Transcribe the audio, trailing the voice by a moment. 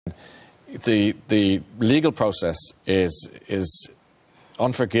The legal process is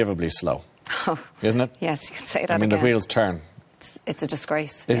unforgivably slow, isn't it? Yes, you can say that. I mean, again. the wheels turn. It's a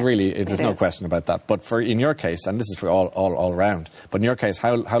disgrace. There's no question about that. But in your case, and this is for all round, but in your case,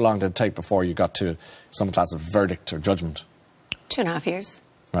 how long did it take before you got to some class of verdict or judgment? 2.5 years.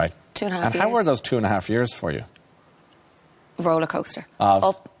 Right. 2.5 years. And how were those 2.5 years for you? Roller coaster.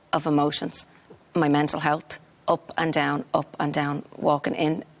 Up of emotions. My mental health. Up and down, walking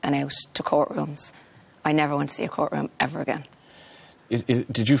in and out to courtrooms. I never want to see a courtroom ever again.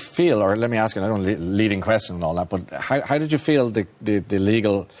 Did you feel, or let me ask you, I don't know, leading question and all that, but how did you feel the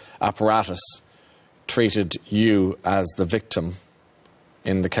legal apparatus treated you as the victim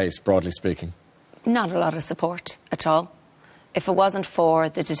in the case, broadly speaking? Not a lot of support at all. If it wasn't for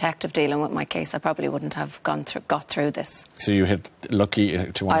the detective dealing with my case, I probably wouldn't have got through this. So you hit lucky,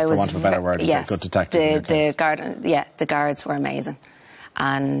 for want of a better word, yes, a good detective. The guards were amazing,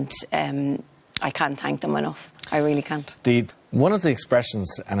 and I can't thank them enough. I really can't. One of the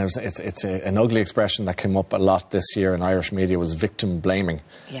expressions, and it's an ugly expression that came up a lot this year in Irish media, was victim blaming.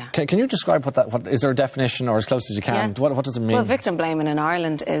 Yeah. Can you describe what is there a definition, or as close as you can? Yeah. What does it mean? Well, victim blaming in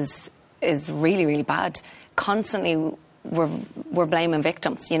Ireland is really, really bad. Constantly, we're blaming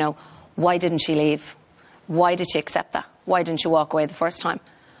victims. You know, why didn't she leave? Why did she accept that? Why didn't she walk away the first time?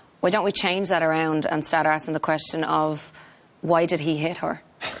 Why don't we change that around and start asking the question of why did he hit her?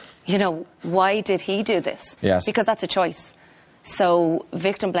 You know, why did he do this? Yes. Because that's a choice. So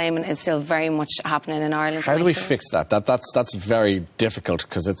victim blaming is still very much happening in Ireland. How do we fix that? That's very difficult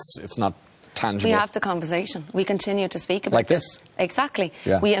because it's not tangible. We have the conversation. We continue to speak about like this. Exactly.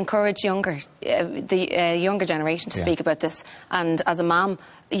 Yeah. We encourage the younger generation to speak about this. And as a mum,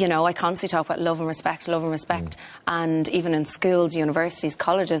 you know, I constantly talk about love and respect. And even in schools, universities,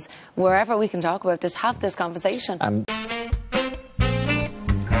 colleges, wherever we can talk about this, have this conversation.